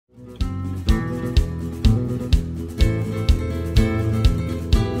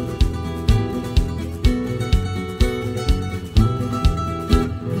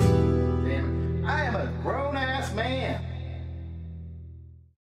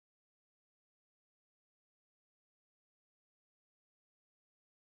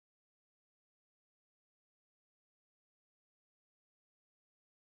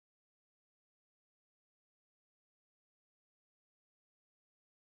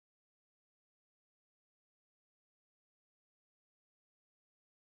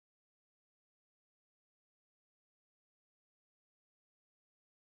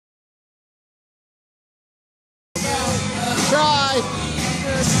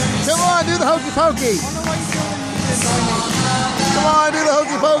on, do the hokey pokey. Come on, do the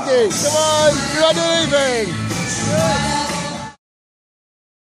hokey pokey. Come on, you're not doing anything.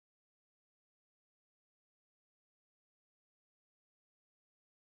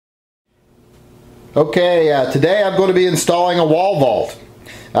 Okay, today I'm going to be installing a wall vault.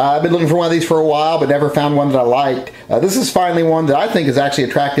 I've been looking for one of these for a while, but never found one that I liked. This is finally one that I think is actually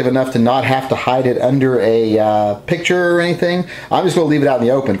attractive enough to not have to hide it under a picture or anything. I'm just going to leave it out in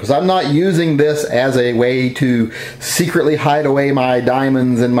the open because I'm not using this as a way to secretly hide away my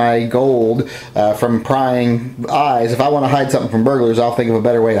diamonds and my gold from prying eyes. If I want to hide something from burglars, I'll think of a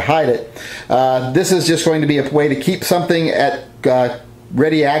better way to hide it. This is just going to be a way to keep something at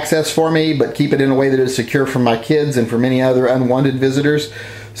ready access for me, but keep it in a way that is secure from my kids and from any other unwanted visitors.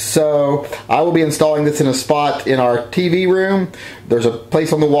 So I will be installing this in a spot in our TV room. There's a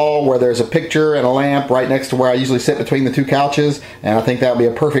place on the wall where there's a picture and a lamp right next to where I usually sit between the two couches, and I think that would be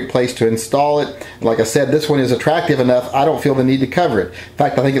a perfect place to install it. Like I said, this one is attractive enough I don't feel the need to cover it. In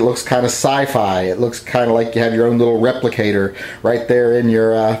fact, I think it looks kind of sci-fi. It looks kind of like you have your own little replicator right there in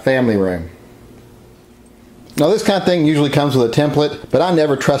your family room. Now this kind of thing usually comes with a template, but I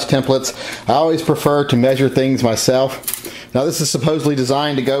never trust templates. I always prefer to measure things myself. Now this is supposedly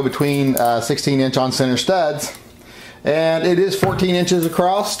designed to go between 16-inch on-center studs, and it is 14 inches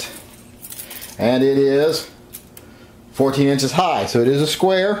across, and it is 14 inches high, so it is a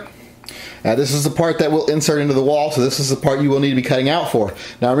square. This is the part that will insert into the wall, so this is the part you will need to be cutting out for.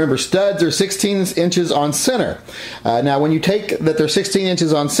 Now remember, studs are 16 inches on center. Now when you take that they're 16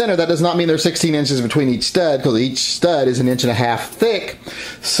 inches on center, that does not mean there's 16 inches between each stud, because each stud is 1.5 inches thick.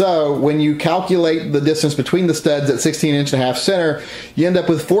 So when you calculate the distance between the studs at 16.5 inches center, you end up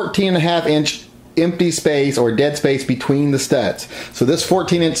with 14.5 inch empty space or dead space between the studs. So this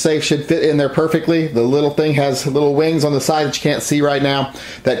 14-inch safe should fit in there perfectly. The little thing has little wings on the side that you can't see right now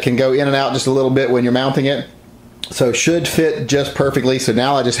that can go in and out just a little bit when you're mounting it. So it should fit just perfectly. So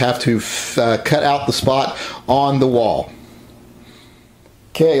now I just have to cut out the spot on the wall.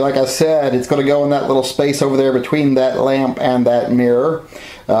 Okay, like I said, it's going to go in that little space over there between that lamp and that mirror.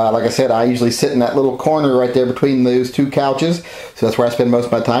 Like I said, I usually sit in that little corner right there between those two couches, so that's where I spend most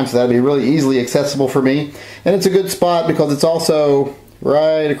of my time, so that'll be really easily accessible for me. And it's a good spot because it's also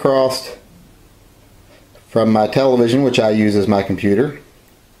right across from my television, which I use as my computer.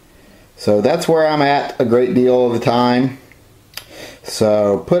 So that's where I'm at a great deal of the time.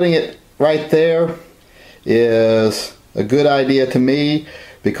 So putting it right there is a good idea to me,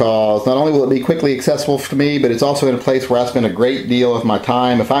 because not only will it be quickly accessible to me, but it's also in a place where I spend a great deal of my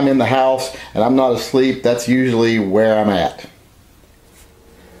time. If I'm in the house and I'm not asleep, that's usually where I'm at.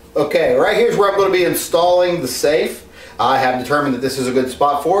 Okay, right here's where I'm going to be installing the safe. I have determined that this is a good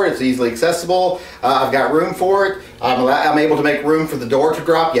spot for it. It's easily accessible. I've got room for it. I'm able to make room for the door to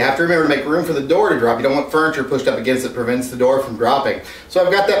drop. You have to remember to make room for the door to drop. You don't want furniture pushed up against it. Prevents the door from dropping. So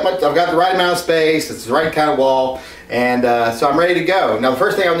I've got that much. I've got the right amount of space. It's the right kind of wall, and so I'm ready to go. Now the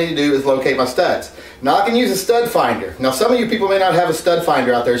first thing I'll need to do is locate my studs. Now I can use a stud finder. Now some of you people may not have a stud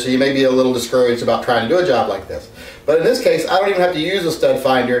finder out there, so you may be a little discouraged about trying to do a job like this. But in this case, I don't even have to use a stud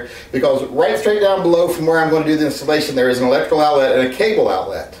finder, because right straight down below from where I'm going to do the installation, there is an electrical outlet and a cable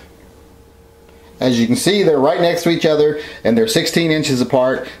outlet. As you can see, they're right next to each other and they're 16 inches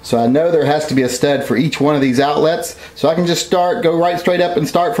apart, so I know there has to be a stud for each one of these outlets. So I can just go right straight up and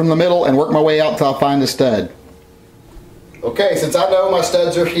start from the middle and work my way out until I find a stud. Okay, since I know my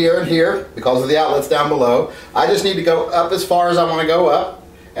studs are here and here because of the outlets down below, I just need to go up as far as I want to go up.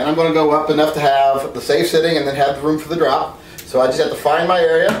 And I'm going to go up enough to have the safe sitting and then have the room for the drop. So I just have to find my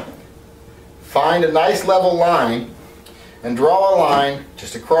area, find a nice level line, and draw a line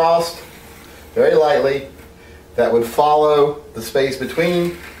just across very lightly that would follow the space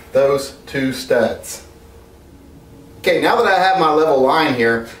between those two studs. Okay, now that I have my level line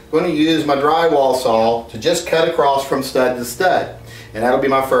here, I'm going to use my drywall saw to just cut across from stud to stud. And that'll be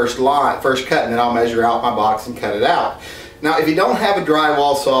my first cut, and then I'll measure out my box and cut it out. Now, if you don't have a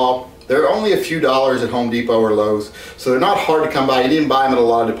drywall saw, they're only a few dollars at Home Depot or Lowe's, so they're not hard to come by. You didn't buy them at a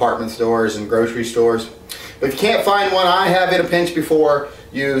lot of department stores and grocery stores. But if you can't find one, I have in a pinch before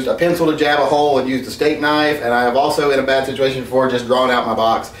used a pencil to jab a hole and used a steak knife, and I have also in a bad situation before just drawn out my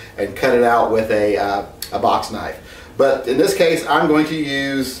box and cut it out with a box knife. But in this case, I'm going to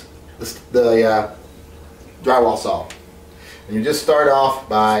use the drywall saw. And you just start off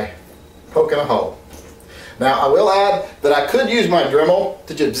by poking a hole. Now I will add that I could use my Dremel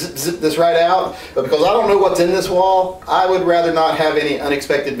to just zip this right out, but because I don't know what's in this wall, I would rather not have any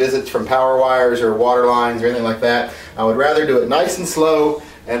unexpected visits from power wires or water lines or anything like that. I would rather do it nice and slow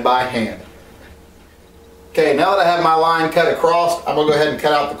and by hand. Okay, now that I have my line cut across, I'm going to go ahead and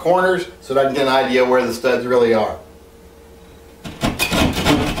cut out the corners so that I can get an idea where the studs really are.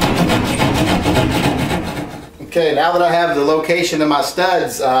 Okay, now that I have the location of my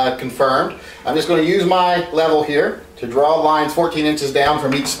studs confirmed, I'm just going to use my level here to draw lines 14 inches down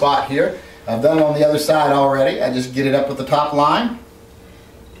from each spot here. I've done it on the other side already. I just get it up with the top line,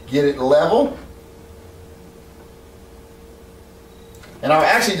 get it level, and I'll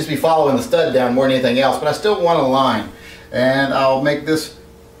actually just be following the stud down more than anything else, but I still want a line. And I'll make this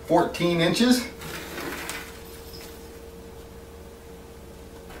 14 inches.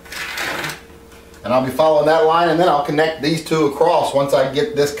 And I'll be following that line, and then I'll connect these two across once I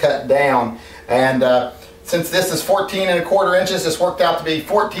get this cut down. And since this is 14¼ inches, this worked out to be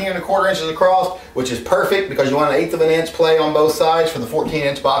 14¼ inches across, which is perfect because you want an 1/8 of an inch play on both sides for the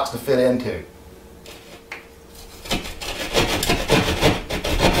 14-inch box to fit into.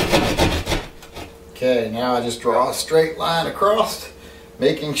 Okay, now I just draw a straight line across,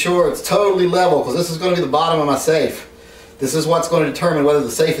 making sure it's totally level, because this is going to be the bottom of my safe. This is what's going to determine whether the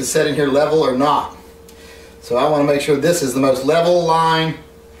safe is set in here level or not. So I want to make sure this is the most level line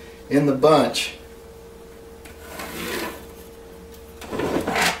in the bunch.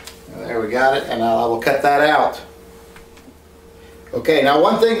 There we got it, and I will cut that out. Okay, now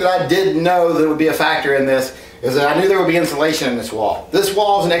one thing that I did know that would be a factor in this is that I knew there would be insulation in this wall. This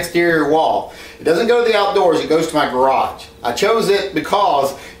wall is an exterior wall. It doesn't go to the outdoors, it goes to my garage. I chose it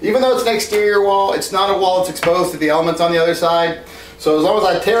because even though it's an exterior wall, it's not a wall that's exposed to the elements on the other side. So as long as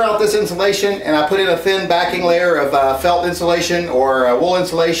I tear out this insulation and I put in a thin backing layer of felt insulation or wool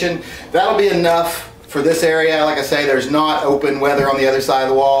insulation, that'll be enough for this area. Like I say, there's not open weather on the other side of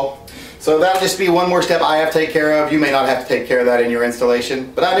the wall. So that'll just be one more step I have to take care of. You may not have to take care of that in your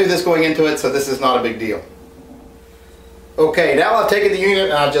installation, but I knew this going into it, so this is not a big deal. Okay, now I've taken the unit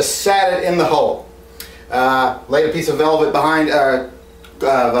and I've just sat it in the hole. Laid a piece of velvet behind,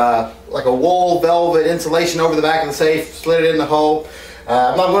 like a wool velvet insulation over the back of the safe, slid it in the hole.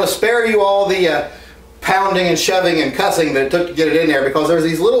 I'm going to spare you all the pounding and shoving and cussing that it took to get it in there, because there's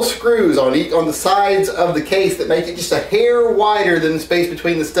these little screws on the sides of the case that make it just a hair wider than the space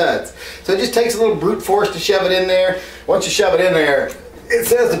between the studs. So it just takes a little brute force to shove it in there. Once you shove it in there, it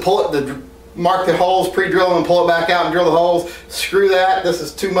says to pull it, mark the holes, pre-drill them, and pull it back out and drill the holes. Screw that. This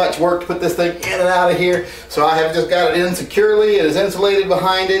is too much work to put this thing in and out of here. So I have just got it in securely. It is insulated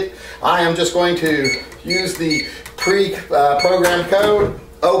behind it. I am just going to use the pre-programmed code,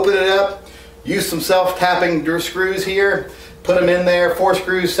 open it up, use some self-tapping screws here, put them in there, 4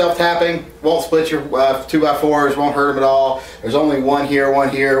 screws, self-tapping, won't split your 2x4s, won't hurt them at all. There's only one here, one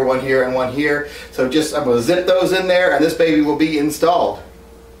here, one here, and one here. So just, I'm going to zip those in there and this baby will be installed.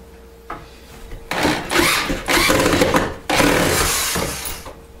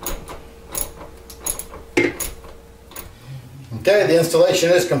 Okay, the installation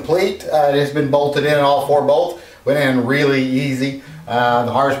is complete. It has been bolted in, all 4 bolts. Went in really easy.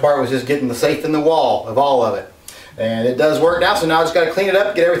 The hardest part was just getting the safe in the wall of all of it. And it does work now, so now I just got to clean it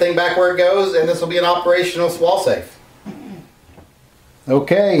up, get everything back where it goes, and this will be an operational wall safe.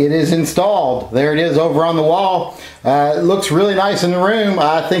 Okay, it is installed. There it is over on the wall. It looks really nice in the room.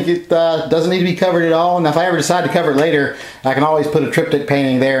 I think it doesn't need to be covered at all. And if I ever decide to cover it later, I can always put a triptych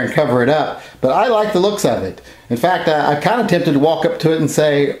painting there and cover it up. But I like the looks of it. In fact, I'm kind of tempted to walk up to it and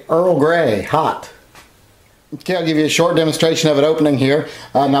say, Earl Grey, hot. Okay, I'll give you a short demonstration of it opening here.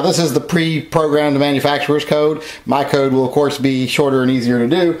 Now this is the pre-programmed manufacturer's code. My code will of course be shorter and easier to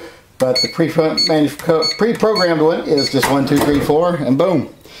do, but the pre-programmed one is just 1, 2, 3, 4, and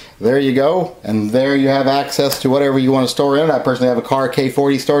boom. There you go, and there you have access to whatever you want to store in it. I personally have a car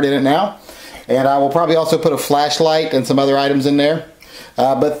K40 stored in it now, and I will probably also put a flashlight and some other items in there.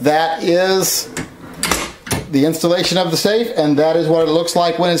 But that is the installation of the safe, and that is what it looks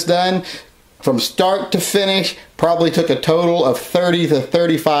like when it's done. From start to finish, probably took a total of 30 to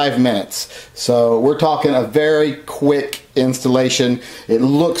 35 minutes. So we're talking a very quick installation. It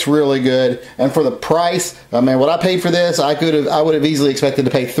looks really good, and for the price, I mean, what I paid for this, I would have easily expected to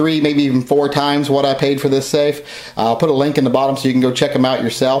pay 3, maybe even 4 times what I paid for this safe. I'll put a link in the bottom so you can go check them out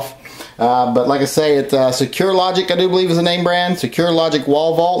yourself. But like I say, it's Secure Logic, I do believe is the name brand. Secure Logic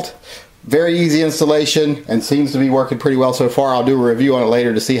Wall Vault. Very easy installation and seems to be working pretty well so far. I'll do a review on it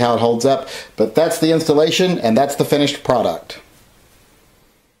later to see how it holds up. But that's the installation and that's the finished product.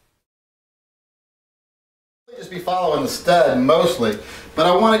 I'll just be following the stud mostly, but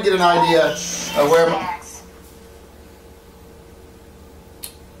I want to get an idea of where my